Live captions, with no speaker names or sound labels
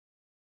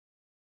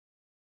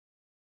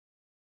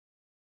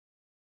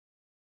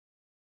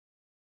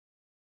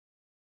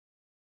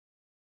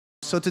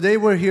So today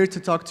we're here to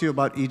talk to you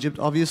about Egypt.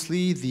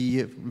 Obviously,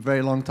 the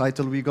very long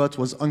title we got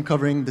was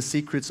Uncovering the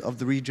Secrets of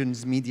the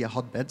Region's Media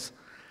Hotbeds.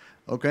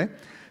 Okay?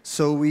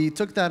 So we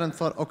took that and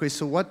thought, okay,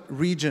 so what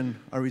region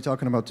are we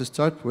talking about to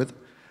start with?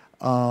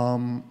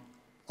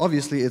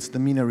 Obviously, it's the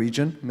MENA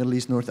region, Middle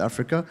East, North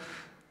Africa.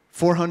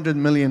 400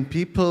 million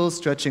people,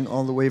 stretching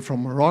all the way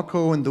from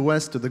Morocco in the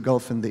west to the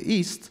Gulf in the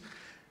east.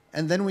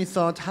 And then we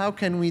thought, how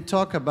can we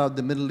talk about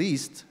the Middle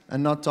East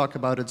and not talk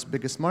about its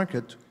biggest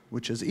market,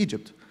 which is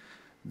Egypt?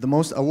 The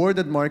most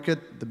awarded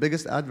market, the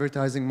biggest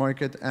advertising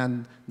market,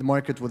 and the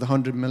market with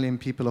 100 million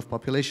people of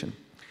population.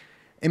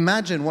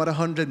 Imagine what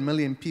 100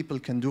 million people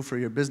can do for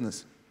your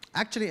business.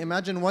 Actually,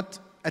 imagine what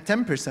a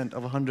 10%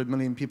 of 100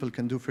 million people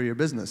can do for your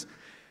business.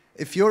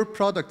 If your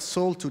product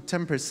sold to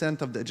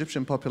 10% of the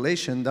Egyptian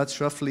population, that's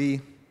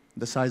roughly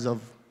the size of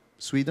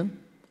Sweden,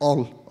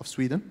 all of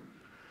Sweden.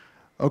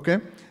 Okay?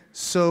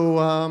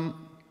 So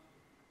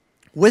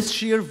with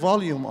sheer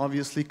volume,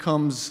 obviously,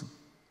 comes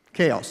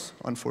chaos,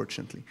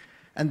 unfortunately.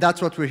 And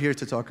that's what we're here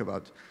to talk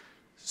about.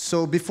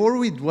 So before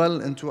we dwell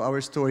into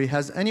our story,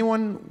 has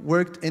anyone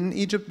worked in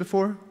Egypt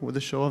before? With a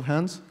show of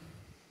hands?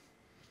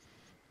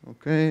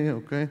 Okay,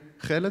 okay.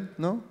 Khaled?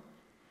 No?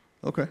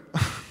 Okay.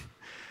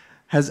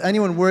 Has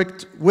anyone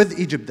worked with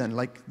Egypt then,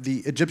 like the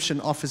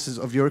Egyptian offices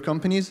of your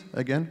companies?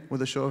 Again,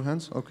 with a show of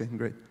hands? Okay,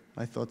 great.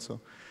 I thought so.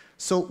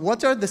 So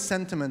what are the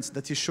sentiments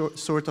that you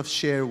sort of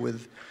share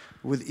with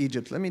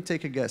Egypt? Let me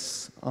take a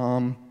guess.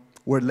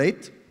 We're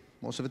late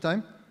most of the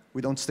time.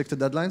 We don't stick to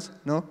deadlines.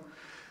 No?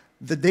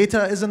 The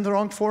data is in the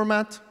wrong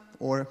format,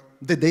 or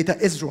the data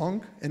is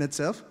wrong in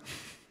itself.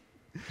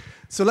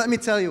 So let me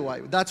tell you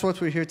why. That's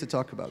what we're here to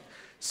talk about.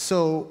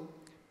 So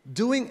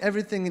doing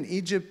everything in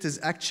Egypt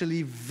is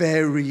actually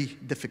very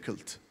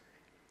difficult.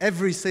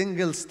 Every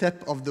single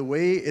step of the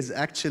way is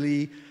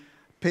actually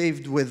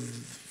paved with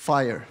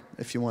fire,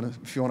 if you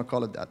want to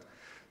call it that.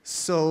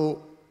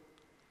 So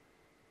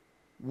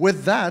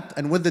with that,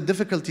 and with the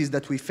difficulties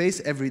that we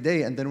face every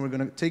day, and then we're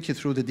going to take you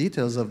through the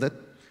details of that,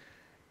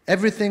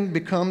 everything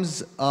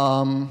becomes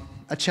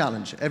a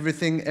challenge.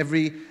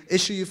 Every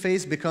issue you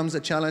face becomes a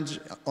challenge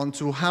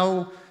onto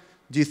how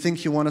do you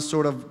think you want to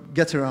sort of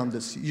get around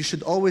this? You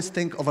should always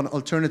think of an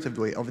alternative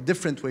way, of a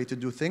different way to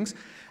do things.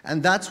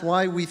 And that's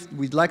why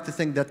we'd like to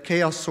think that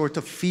chaos sort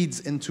of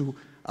feeds into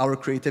our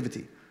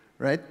creativity,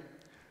 right?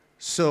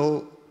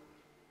 So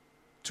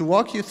to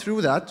walk you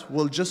through that,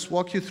 we'll just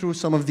walk you through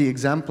some of the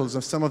examples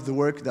of some of the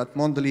work that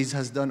Mondelez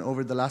has done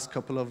over the last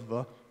couple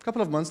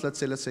of months, let's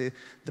say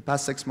the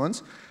past 6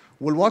 months.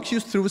 We'll walk you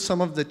through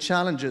some of the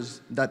challenges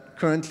that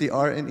currently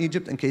are in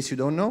Egypt, in case you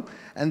don't know,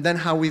 and then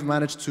how we've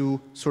managed to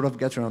sort of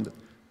get around it.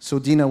 So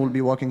Dina will be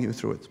walking you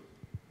through it.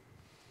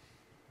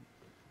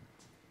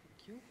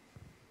 Thank you.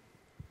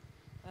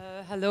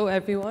 Hello,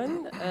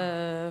 everyone.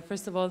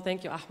 First of all,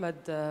 thank you, Ahmed,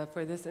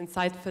 for this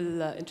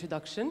insightful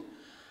introduction.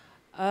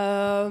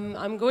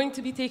 I'm going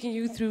to be taking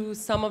you through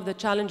some of the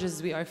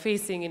challenges we are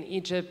facing in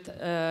Egypt,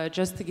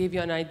 just to give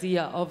you an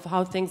idea of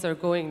how things are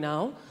going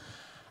now.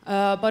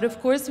 But of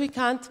course, we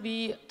can't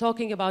be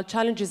talking about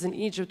challenges in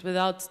Egypt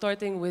without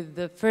starting with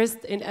the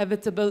first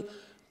inevitable,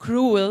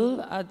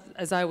 cruel,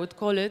 as I would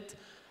call it,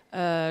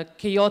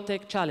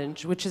 chaotic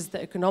challenge, which is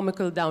the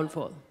economical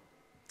downfall.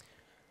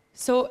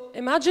 So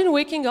imagine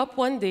waking up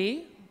one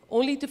day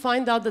only to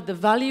find out that the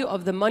value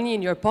of the money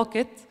in your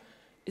pocket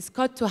is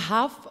cut to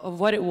half of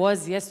what it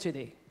was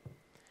yesterday.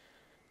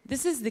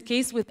 This is the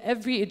case with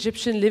every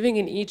Egyptian living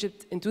in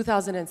Egypt in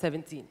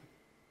 2017.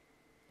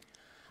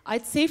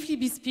 I'd safely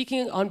be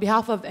speaking on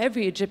behalf of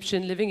every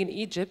Egyptian living in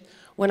Egypt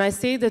when I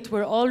say that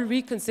we're all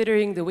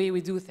reconsidering the way we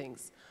do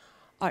things.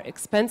 Our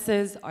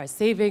expenses, our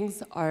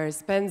savings, our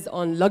spends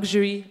on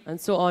luxury, and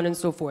so on and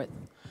so forth.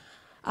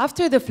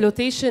 After the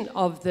flotation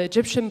of the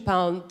Egyptian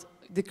pound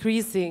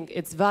decreasing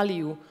its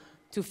value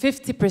to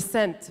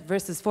 50%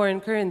 versus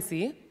foreign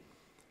currency,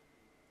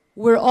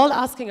 we're all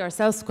asking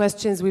ourselves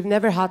questions we've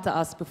never had to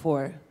ask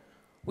before.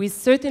 We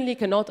certainly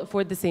cannot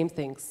afford the same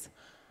things.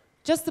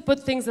 Just to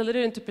put things a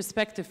little into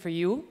perspective for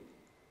you,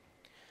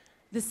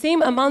 the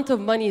same amount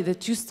of money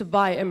that used to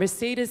buy a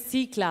Mercedes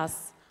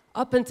C-Class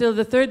up until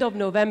the 3rd of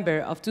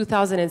November of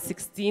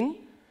 2016,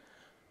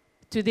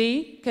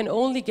 today can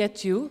only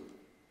get you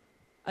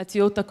a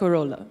Toyota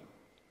Corolla.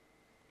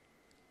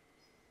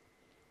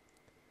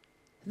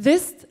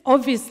 This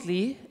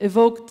obviously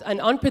evoked an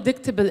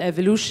unpredictable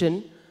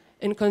evolution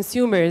in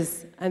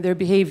consumers and their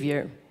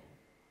behavior.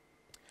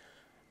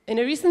 In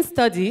a recent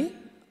study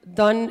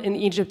done in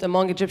Egypt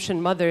among Egyptian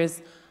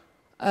mothers,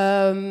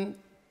 a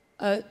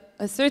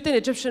certain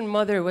Egyptian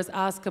mother was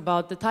asked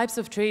about the types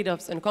of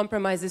trade-offs and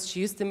compromises she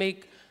used to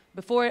make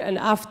before and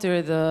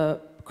after the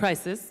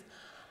crisis.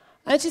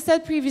 And she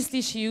said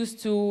previously she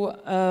used to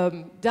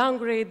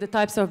downgrade the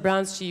types of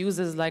brands she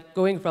uses, like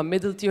going from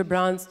middle-tier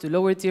brands to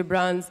lower-tier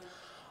brands,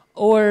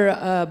 or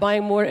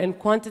buying more in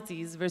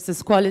quantities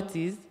versus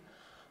qualities.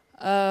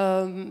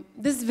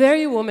 This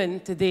very woman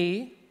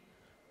today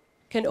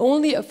can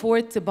only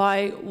afford to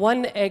buy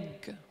 1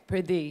 egg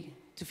per day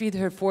to feed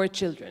her 4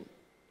 children.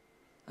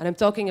 And I'm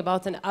talking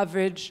about an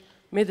average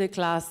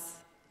middle-class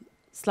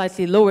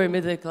slightly lower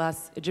middle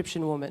class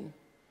Egyptian woman.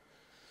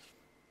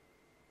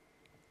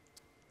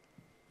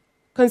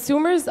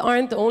 Consumers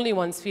aren't the only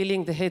ones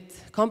feeling the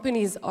hit.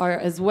 Companies are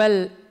as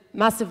well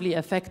massively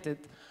affected.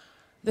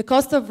 The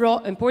cost of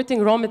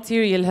importing raw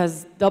material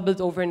has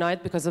doubled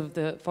overnight because of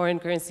the foreign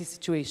currency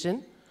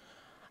situation.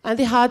 And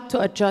they had to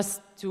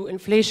adjust to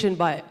inflation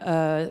by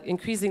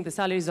increasing the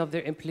salaries of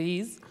their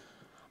employees.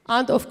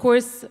 And of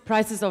course,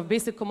 prices of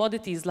basic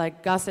commodities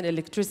like gas and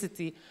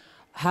electricity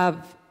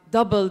have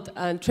doubled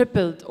and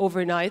tripled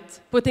overnight,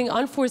 putting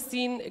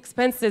unforeseen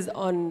expenses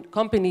on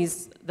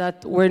companies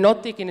that were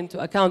not taken into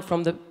account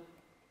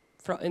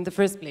in the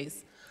first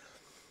place.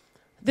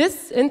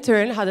 This, in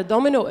turn, had a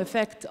domino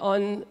effect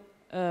on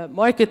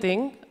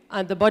marketing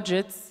and the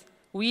budgets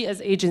we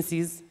as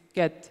agencies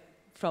get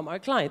from our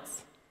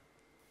clients.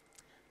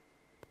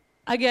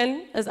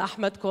 Again, as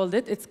Ahmed called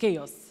it, it's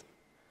chaos.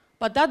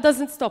 But that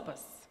doesn't stop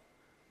us.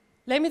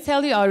 Let me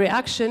tell you our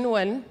reaction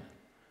when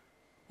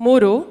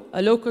Moro,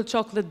 a local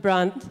chocolate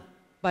brand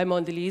by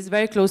Mondelez,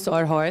 very close to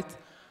our heart,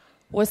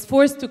 was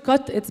forced to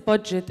cut its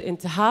budget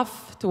into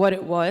half to what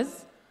it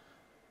was,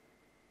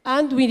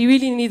 and we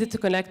really needed to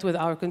connect with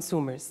our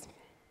consumers.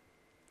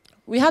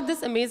 We had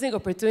this amazing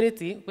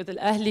opportunity with Al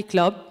Ahli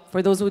Club.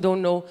 For those who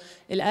don't know,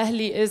 Al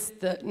Ahli is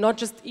not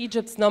just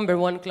Egypt's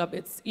 #1 club,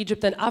 it's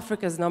Egypt and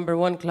Africa's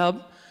 #1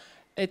 club.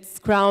 It's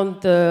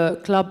crowned the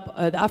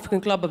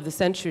African Club of the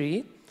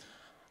Century.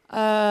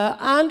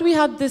 And we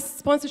had this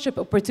sponsorship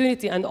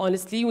opportunity, and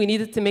honestly, we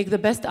needed to make the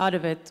best out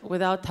of it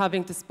without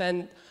having to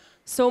spend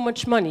so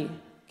much money,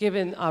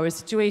 given our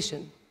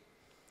situation.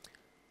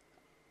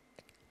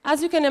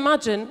 As you can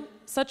imagine,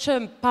 such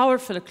a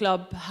powerful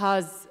club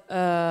has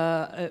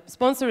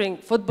sponsoring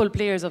football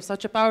players of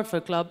such a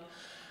powerful club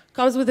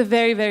comes with a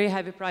very, very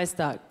heavy price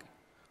tag.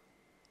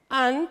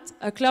 And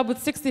a club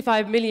with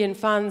 65 million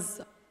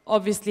fans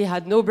obviously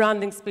had no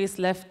branding space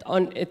left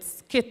on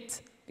its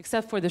kit,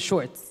 except for the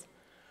shorts,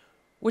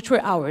 which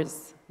were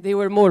ours. They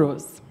were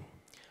Moro's.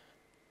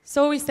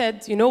 So we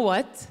said, you know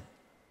what?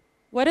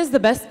 What is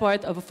the best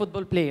part of a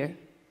football player?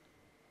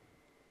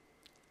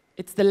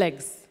 It's the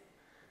legs.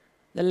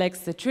 The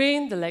legs that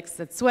train, the legs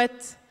that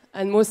sweat,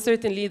 and most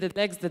certainly the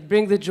legs that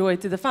bring the joy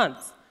to the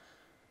fans.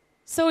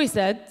 So we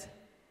said,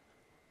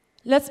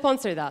 let's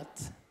sponsor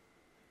that.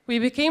 We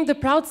became the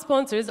proud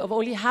sponsors of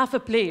only half a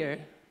player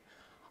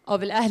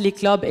of Al Ahli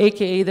Club,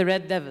 aka the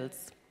Red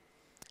Devils.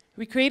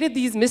 We created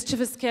these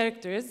mischievous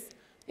characters,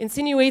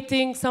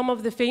 insinuating some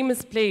of the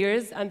famous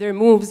players and their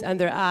moves and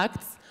their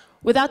acts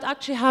without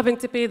actually having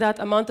to pay that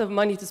amount of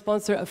money to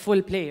sponsor a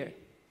full player.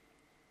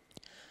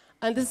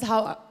 And this is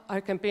how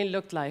our campaign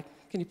looked like.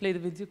 Can you play the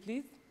video,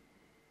 please?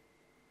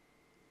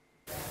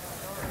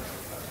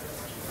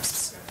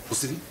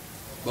 بص دي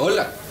بقول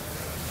لك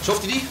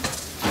شفت دي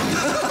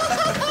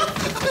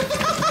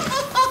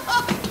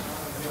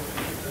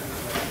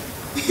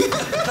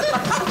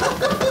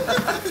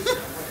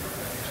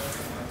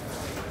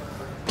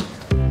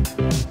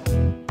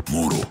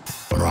مورو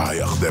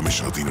راعي أقدام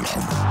الشياطين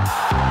الحمر.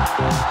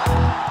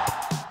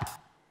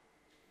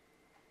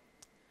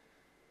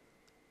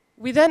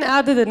 We then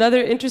added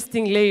another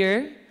interesting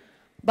layer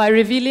by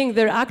revealing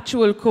their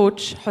actual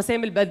coach,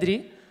 Hossein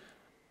al-Badri,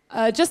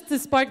 just to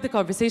spark the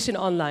conversation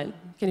online.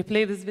 Can you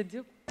play this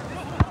video?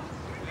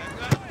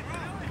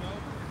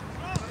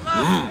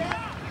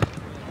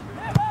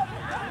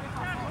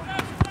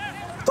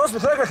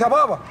 تظبط رجلك يا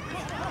بابا.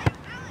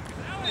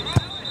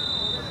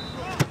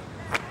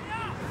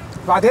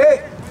 بعد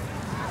ايه؟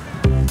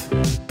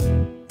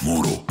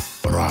 مورو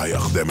راعي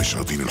أقدام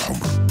الشياطين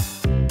الحمر.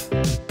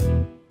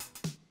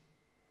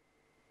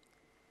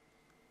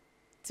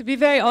 To be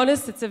very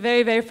honest, it's a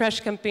very, very fresh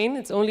campaign.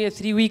 It's only a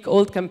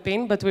 3-week-old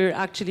campaign, but we're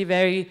actually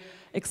very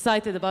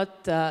excited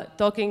about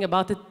talking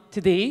about it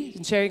today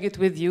and sharing it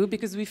with you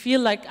because we feel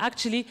like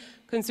actually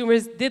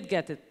consumers did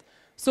get it.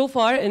 So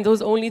far, in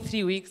those only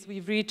 3 weeks,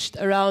 we've reached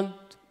around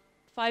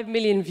 5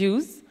 million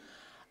views,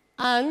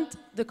 and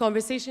the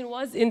conversation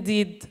was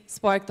indeed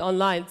sparked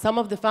online. Some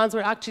of the fans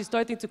were actually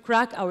starting to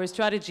crack our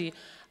strategy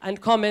and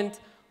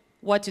comment,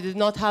 what, you did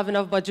not have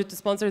enough budget to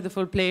sponsor the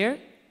full player?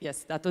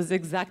 Yes, that was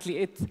exactly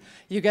it.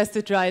 You guessed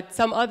it right.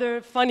 Some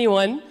other funny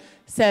one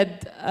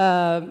said,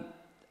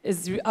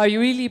 are you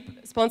really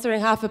sponsoring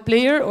half a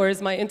player or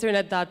is my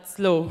internet that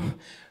slow?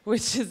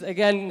 Which is,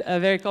 again, a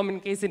very common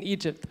case in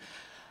Egypt.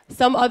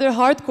 Some other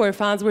hardcore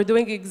fans were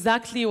doing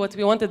exactly what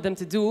we wanted them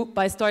to do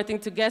by starting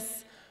to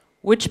guess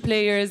which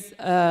players,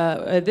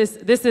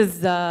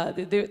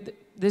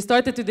 they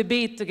started to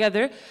debate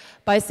together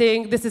by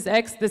saying this is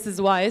X, this is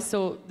Y,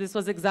 so this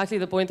was exactly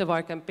the point of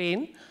our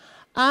campaign.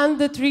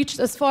 And it reached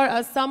as far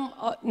as some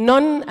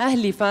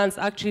non-Ahli fans,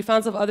 actually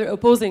fans of other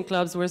opposing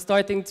clubs, were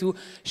starting to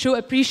show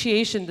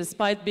appreciation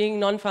despite being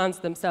non-fans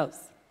themselves.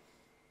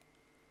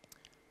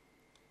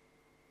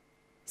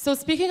 So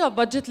speaking of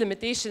budget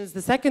limitations,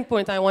 the second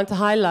point I want to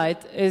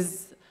highlight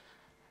is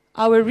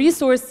our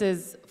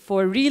resources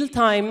for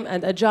real-time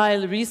and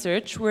agile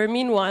research were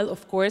meanwhile,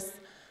 of course,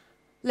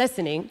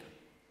 lessening,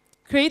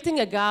 creating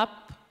a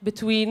gap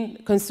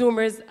between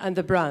consumers and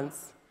the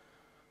brands.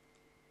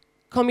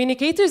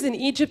 Communicators in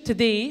Egypt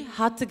today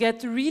had to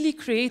get really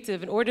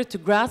creative in order to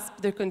grasp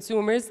their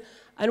consumers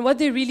and what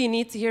they really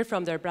need to hear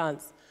from their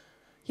brands.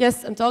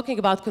 Yes, I'm talking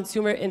about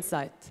consumer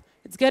insight.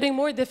 It's getting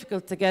more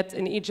difficult to get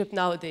in Egypt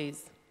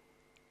nowadays.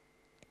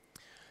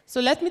 So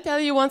let me tell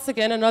you once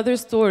again another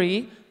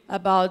story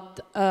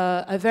about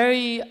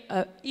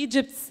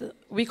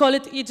we call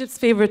it Egypt's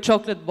favorite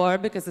chocolate bar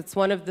because it's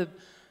one of the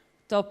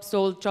top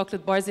sold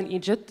chocolate bars in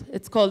Egypt.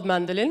 It's called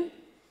Mondelez.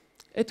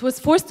 It was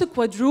forced to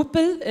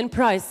quadruple in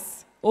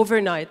price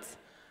overnight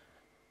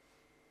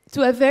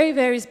to a very,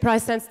 very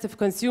price-sensitive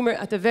consumer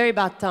at a very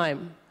bad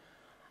time.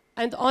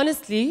 And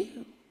honestly,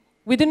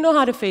 we didn't know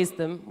how to face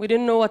them. We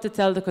didn't know what to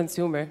tell the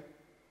consumer.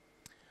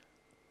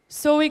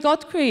 So we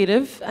got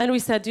creative and we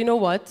said, you know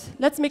what?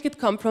 Let's make it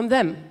come from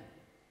them.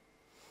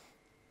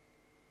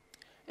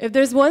 If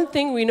there's one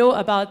thing we know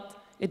about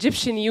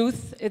Egyptian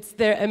youth, it's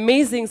their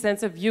amazing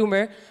sense of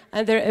humor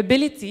and their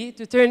ability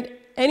to turn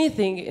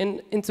anything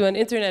into an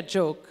internet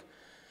joke.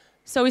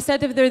 So we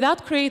said, if they're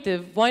that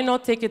creative, why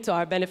not take it to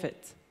our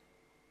benefit?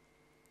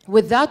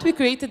 With that, we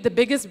created the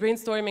biggest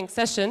brainstorming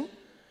session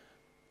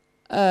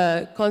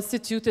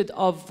constituted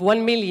of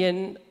 1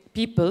 million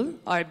people,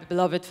 our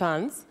beloved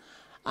fans,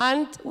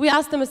 and we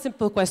asked them a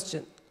simple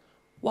question.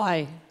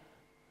 Why?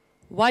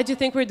 Why do you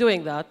think we're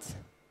doing that?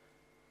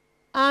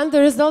 And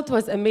the result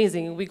was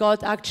amazing. We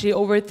got actually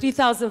over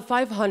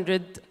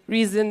 3,500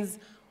 reasons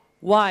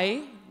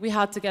why we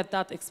had to get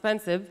that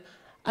expensive.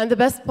 And the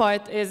best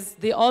part is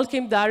they all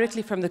came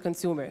directly from the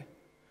consumer.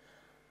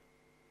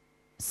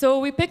 So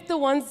we picked the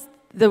ones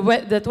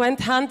that went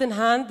hand in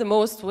hand the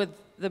most with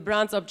the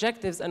brand's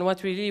objectives and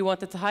what we really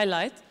wanted to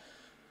highlight.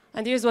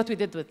 And here's what we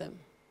did with them.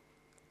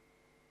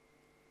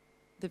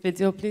 The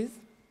video, please.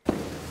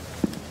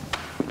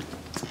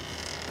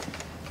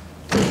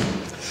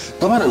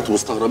 طبعا انتوا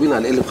مستغربين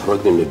على ايه اللي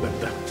مخرجني من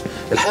الباب ده.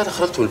 الحقيقه انا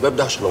خرجت من الباب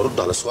ده عشان ارد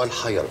على سؤال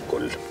حير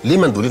الكل. ليه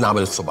مندولين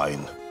عملت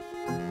صباعين؟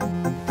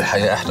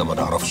 الحقيقه احنا ما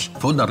نعرفش،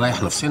 فقلنا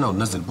نريح نفسنا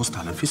وننزل بوست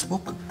على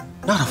الفيسبوك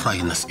نعرف راي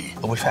الناس ايه.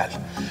 وبالفعل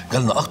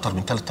جالنا اكتر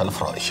من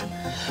 3000 راي.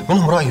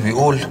 منهم راي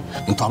بيقول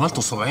انتوا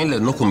عملتوا صباعين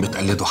لانكم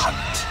بتقلدوا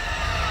حد.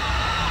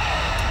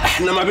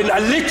 احنا ما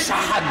بنقلدش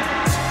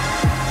حد.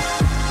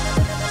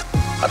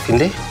 عارفين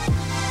ليه؟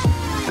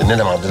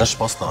 لاننا ما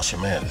عندناش مصنع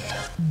شمال.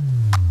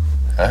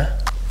 ها؟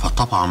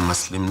 فطبعا ما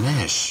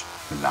سلمناش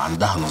اللي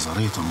عندها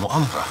نظريه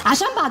المؤامره.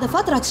 عشان بعد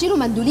فتره تشيلوا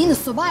مندولين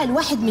الصباع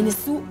الواحد من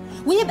السوق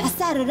ويبقى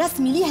السعر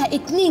الرسمي ليها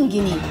 2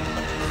 جنيه.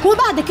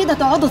 وبعد كده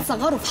تقعدوا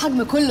تصغروا في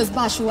حجم كل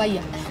صباع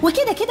شويه،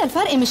 وكده كده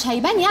الفرق مش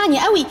هيبان يعني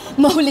قوي،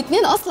 ما هو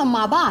الاتنين اصلا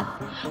مع بعض.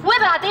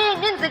 وبعدين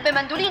ننزل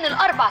بمندولين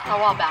ال4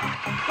 صوابع،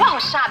 وهو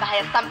الشعب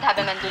هيستمتع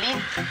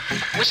بمندولين،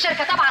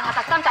 والشركه طبعا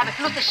هتستمتع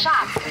بفلوس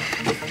الشعب.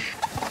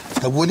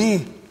 طب وليه؟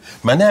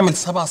 ما نعمل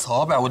 7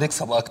 صوابع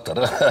ونكسب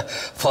اكتر.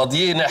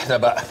 فاضيين احنا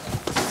بقى.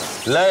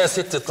 لا يا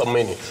ست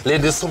اطمني،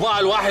 لان الصباع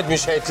الواحد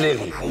مش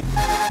هيتلغي.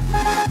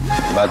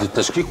 بعد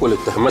التشكيك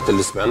والاتهامات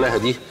اللي سمعناها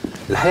دي،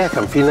 الحقيقه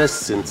كان في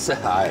ناس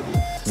سنسها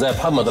عالي زي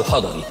محمد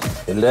الحضري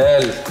اللي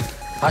قال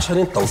عشان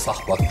انت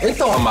وصاحبك،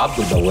 انت وعم عبد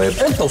البواب،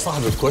 انت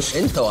وصاحب الكشك،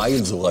 انت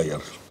وعيل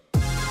صغير،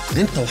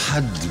 انت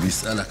وحد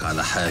بيسالك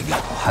على حاجه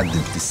وحد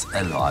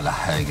بتساله على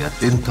حاجه،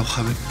 انت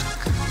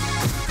وحبيبتك،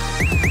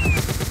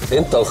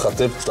 انت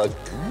وخطيبتك،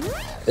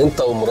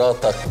 انت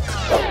ومراتك.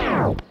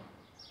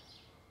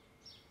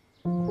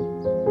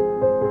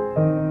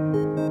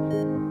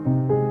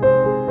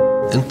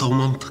 انت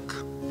ومامتك.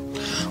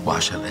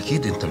 وعشان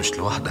اكيد انت مش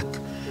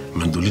لوحدك،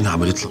 مندولين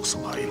عملت لك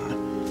صباعين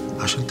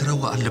عشان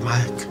تروق اللي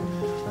معاك.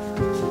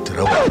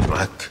 تروق اللي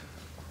معاك.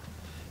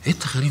 ايه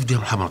التخاريف دي يا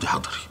محمد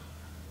الحضري؟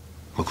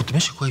 ما كنت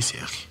ماشي كويس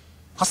يا اخي.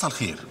 حصل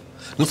خير.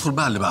 ندخل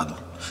بقى اللي بعده.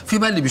 في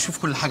بقى اللي بيشوف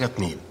كل حاجه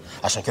 2،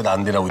 عشان كده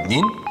عندنا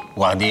ودنين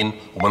وعينين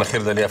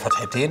ومناخيرنا ليها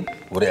فتحتين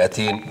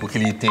ورئتين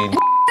وكليتين.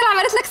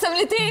 عملت لك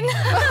سملتين.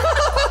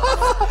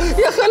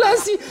 يا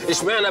خلاصي،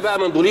 اشمعنى بقى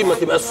مندولين ما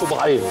تبقاش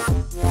صباعين؟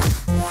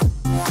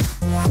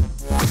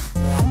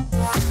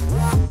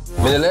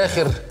 من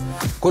الاخر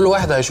كل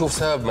واحد هيشوف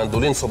سبب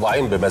مندولين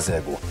صباعين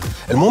بمزاجه.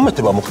 المهم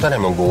تبقى مقتنع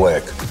من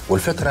جواك،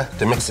 والفكره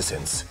تميكس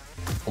سنس.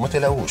 وما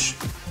تلاقوش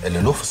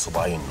اللي له في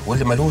الصباعين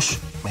واللي ملوش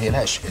ما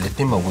يلاقش،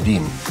 الاتنين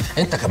موجودين.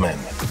 انت كمان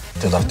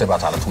تقدر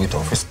تبعت على تويتر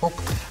وفيسبوك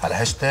على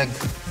هاشتاج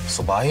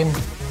صباعين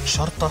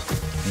شرطه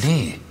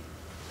ليه،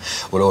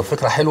 ولو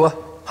الفكره حلوه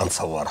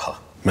هنصورها.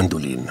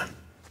 مندولين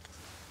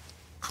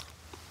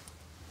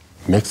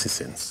ميكس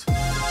سنس.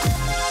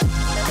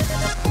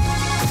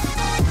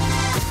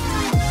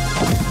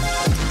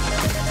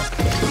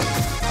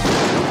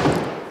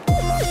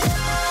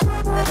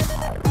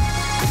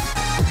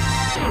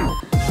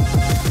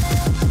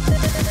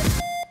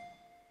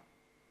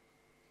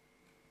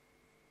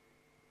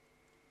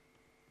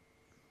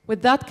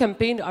 With that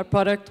campaign, our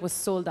product was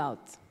sold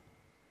out.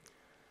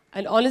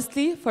 And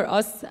honestly, for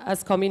us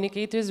as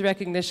communicators,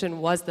 recognition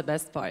was the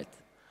best part.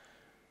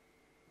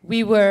 We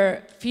were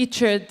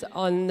featured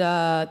on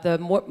the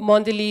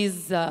Mondelez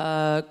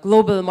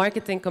Global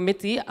Marketing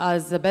Committee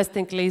as a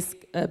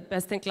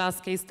best-in-class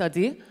case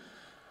study.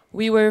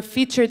 We were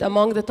featured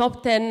among the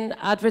top 10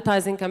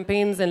 advertising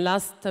campaigns in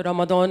last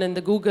Ramadan in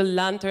the Google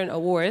Lantern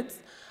Awards.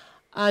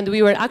 And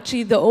we were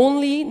actually the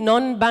only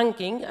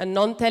non-banking and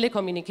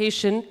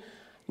non-telecommunication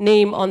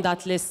name on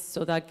that list.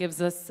 So that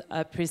gives us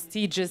a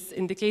prestigious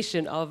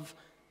indication of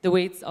the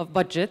weights of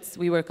budgets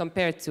we were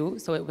compared to.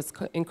 So it was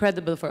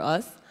incredible for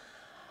us.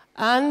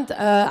 And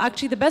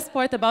actually the best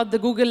part about the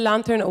Google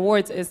Lantern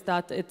Awards is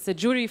that it's a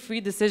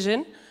jury-free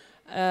decision.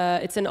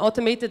 It's an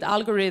automated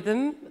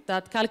algorithm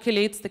that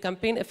calculates the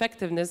campaign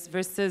effectiveness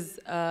versus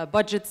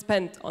budget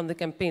spent on the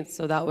campaign.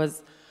 So that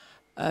was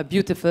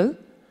beautiful.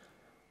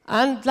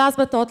 And last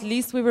but not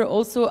least, we were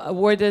also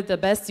awarded the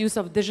best use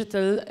of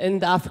digital in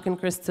the African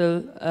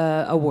Crystal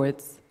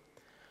Awards.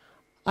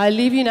 I'll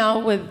leave you now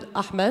with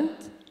Ahmed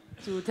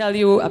to tell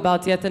you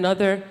about yet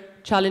another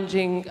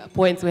challenging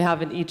point we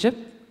have in Egypt.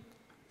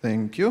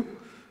 Thank you.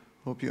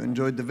 Hope you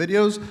enjoyed the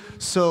videos.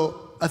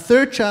 So a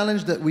third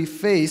challenge that we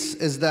face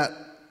is that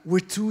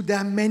we're too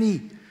damn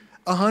many.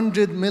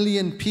 100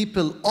 million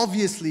people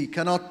obviously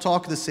cannot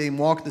talk the same,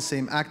 walk the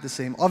same, act the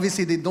same.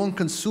 Obviously, they don't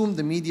consume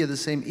the media the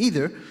same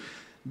either.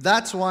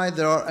 That's why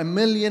there are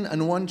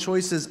 1,000,001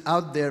 choices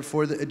out there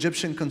for the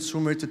Egyptian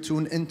consumer to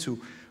tune into.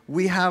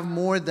 We have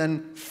more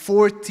than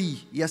 40,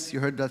 yes, you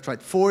heard that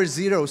right,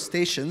 40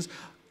 stations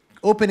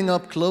opening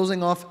up,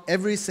 closing off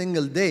every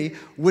single day,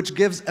 which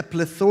gives a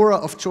plethora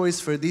of choice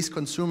for these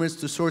consumers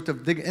to sort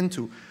of dig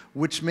into,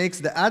 which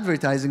makes the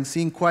advertising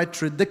scene quite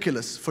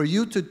ridiculous. For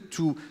you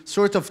to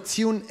sort of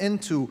tune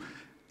into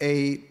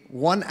a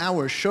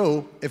 1-hour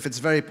show, if it's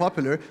very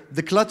popular,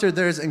 the clutter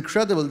there is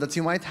incredible that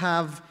you might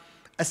have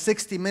a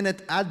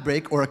 60-minute ad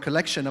break or a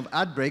collection of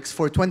ad breaks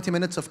for 20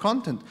 minutes of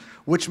content,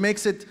 which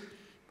makes it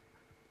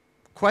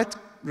quite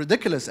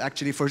ridiculous,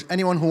 actually, for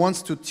anyone who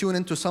wants to tune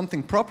into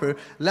something proper,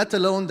 let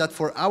alone that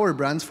for our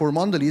brands, for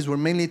Mondelez, we're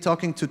mainly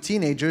talking to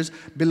teenagers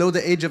below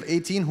the age of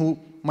 18 who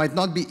might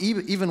not be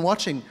even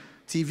watching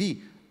TV.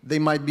 They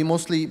might be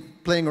mostly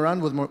playing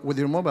around with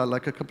your mobile,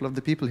 like a couple of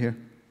the people here.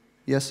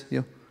 Yes,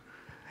 you.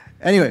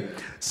 Anyway,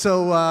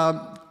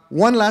 so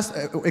one last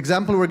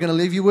example we're going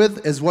to leave you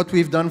with is what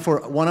we've done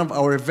for one of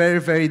our very,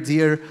 very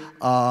dear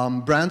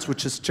brands,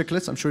 which is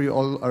Chiclets. I'm sure you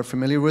all are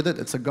familiar with it.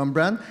 It's a gum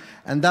brand.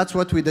 And that's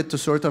what we did to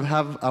sort of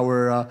have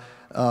our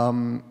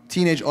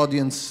teenage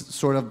audience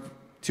sort of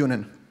tune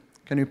in.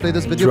 Can you play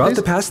this video, Throughout please?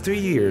 the past 3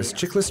 years,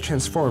 Chiclets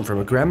transformed from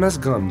a grandma's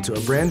gum to a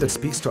brand that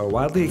speaks to a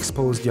widely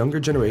exposed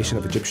younger generation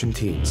of Egyptian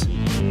teens.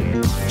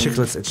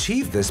 Chiclets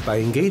achieved this by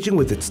engaging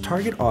with its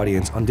target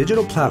audience on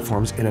digital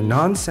platforms in a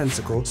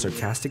nonsensical,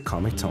 sarcastic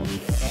comic tone.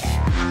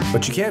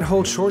 But you can't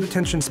hold short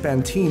attention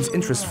span teens'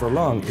 interest for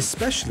long,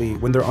 especially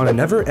when they're on a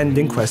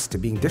never-ending quest to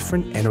being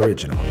different and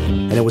original.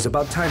 And it was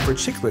about time for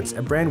Chiclets,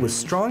 a brand with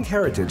strong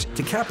heritage,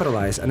 to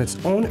capitalize on its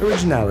own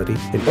originality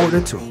in order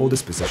to hold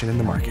its position in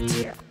the market.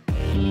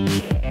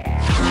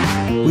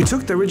 We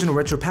took the original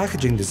retro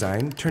packaging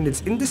design, turned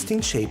its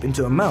indistinct shape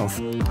into a mouth,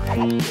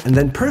 and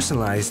then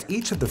personalized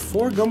each of the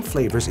 4 gum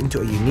flavors into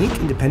a unique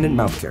independent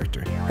mouth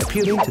character,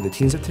 appealing to the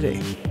teens of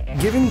today.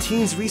 Given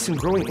teens' recent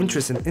growing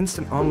interest in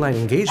instant online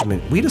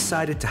engagement, we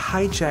decided to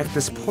hijack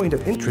this point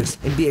of interest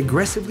and be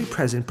aggressively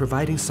present,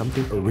 providing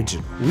something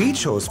original. We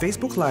chose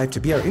Facebook Live to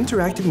be our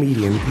interactive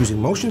medium, using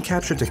motion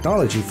capture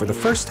technology for the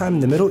first time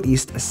in the Middle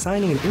East,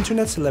 assigning an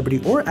internet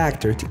celebrity or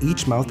actor to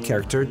each mouth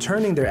character,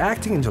 turning their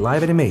acting into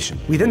live animation.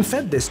 We then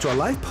fed this to a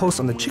live post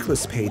on the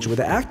Chiclets page where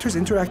the actors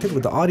interacted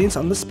with the audience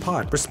on the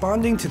spot,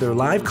 responding to their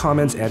live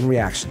comments and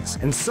reactions.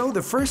 And so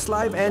the first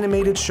live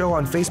animated show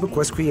on Facebook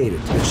was created,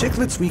 the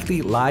Chiclets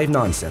Weekly Live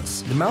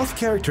Nonsense. The mouth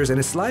characters and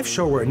its live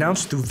show were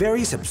announced through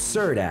various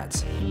absurd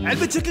ads.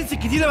 علبة شيكلتس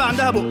الجديدة بقى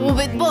عندها بق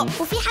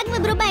وبتبق وفي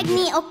حجم بربع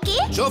جنيه.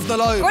 اوكي شوفنا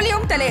لايف كل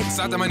يوم 3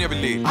 الساعة 8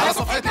 بالليل على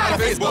صفحتنا على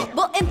فيسبوك.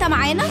 بق انت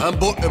معانا؟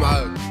 هنبق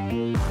معاك.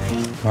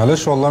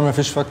 معلش والله ما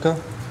فيش فكة.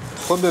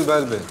 خد بالباقي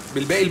البان.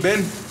 بالباقي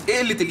البان؟ ايه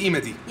قلة القيمة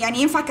دي؟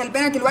 يعني ينفع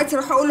كلبنا دلوقتي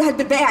اروح اقول له هات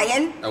بالباقي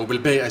عيال؟ أو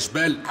بالباقي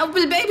أشبال؟ او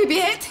بالباقي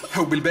بيبيهات؟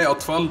 أو بالباقي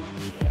أطفال؟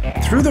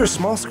 Through their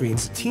small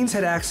screens, teens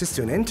had access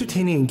to an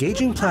entertaining,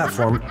 engaging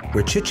platform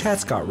where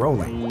chit-chats got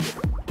rolling.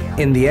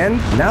 In the end,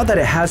 now that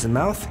it has a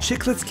mouth,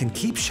 Chiclets can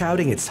keep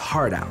shouting its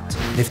heart out.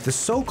 And if the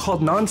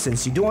so-called nonsense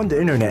you do on the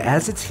internet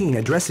as a teen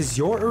addresses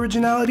your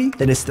originality,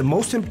 then it's the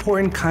most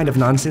important kind of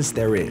nonsense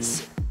there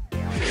is.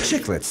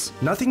 Chiclets,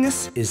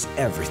 nothingness is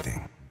everything.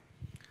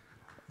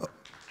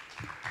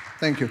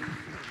 Thank you.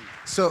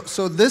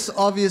 So this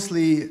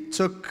obviously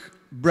took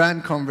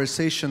brand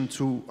conversation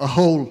to a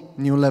whole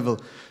new level.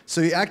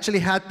 So you actually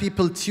had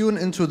people tune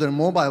into their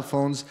mobile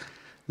phones,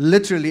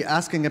 literally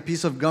asking a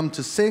piece of gum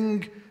to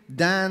sing,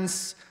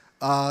 dance,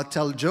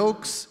 tell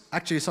jokes.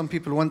 Actually, some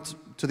people went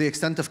to the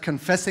extent of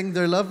confessing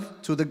their love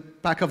to the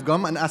pack of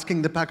gum and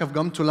asking the pack of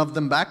gum to love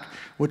them back,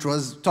 which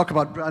was, talk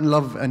about brand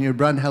love and your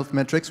brand health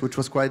metrics, which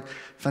was quite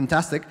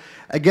fantastic.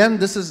 Again,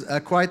 this is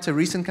quite a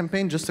recent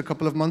campaign, just a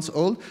couple of months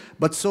old,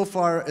 but so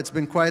far it's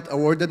been quite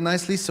awarded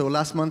nicely. So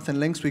last month in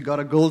Links, we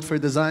got a gold for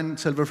design,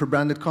 silver for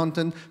branded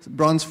content,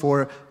 bronze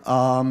for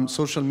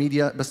social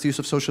media, best use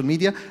of social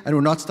media, and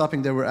we're not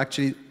stopping there, we're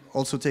actually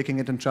also taking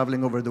it and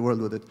traveling over the world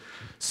with it.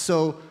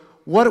 So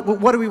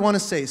what do we want to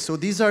say? So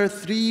these are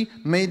 3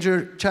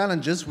 major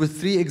challenges with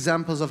 3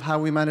 examples of how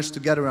we managed to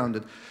get around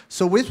it.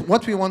 So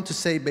what we want to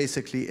say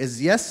basically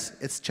is, yes,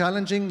 it's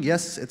challenging,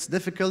 yes, it's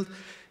difficult,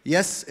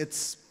 yes,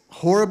 it's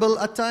horrible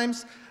at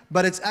times,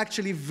 but it's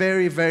actually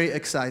very, very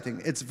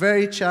exciting. It's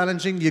very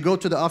challenging. You go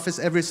to the office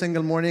every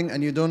single morning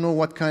and you don't know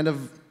what kind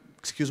of,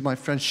 excuse my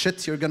French,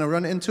 shit you're going to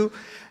run into,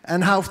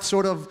 and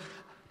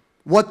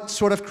what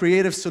sort of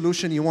creative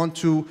solution you want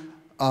to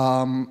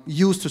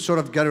use to sort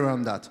of get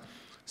around that.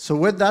 So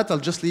with that, I'll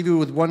just leave you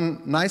with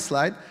one nice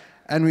slide,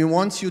 and we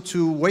want you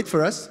to wait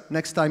for us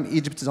next time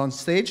Egypt is on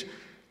stage,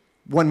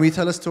 when we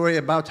tell a story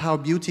about how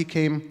beauty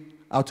came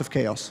out of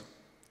chaos.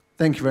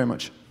 Thank you very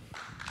much.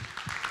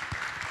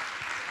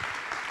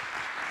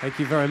 Thank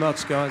you very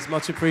much, guys.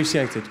 Much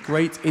appreciated.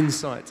 Great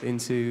insight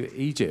into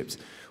Egypt.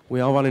 We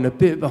are running a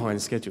bit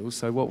behind schedule,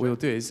 so what we'll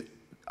do is,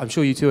 I'm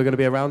sure you two are going to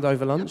be around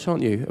over lunch,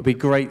 aren't you? It'll be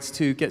great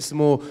to get some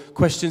more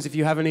questions if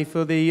you have any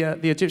for the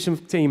Egyptian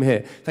team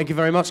here. Thank you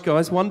very much,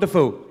 guys.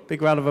 Wonderful.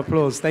 Big round of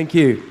applause. Thank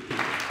you.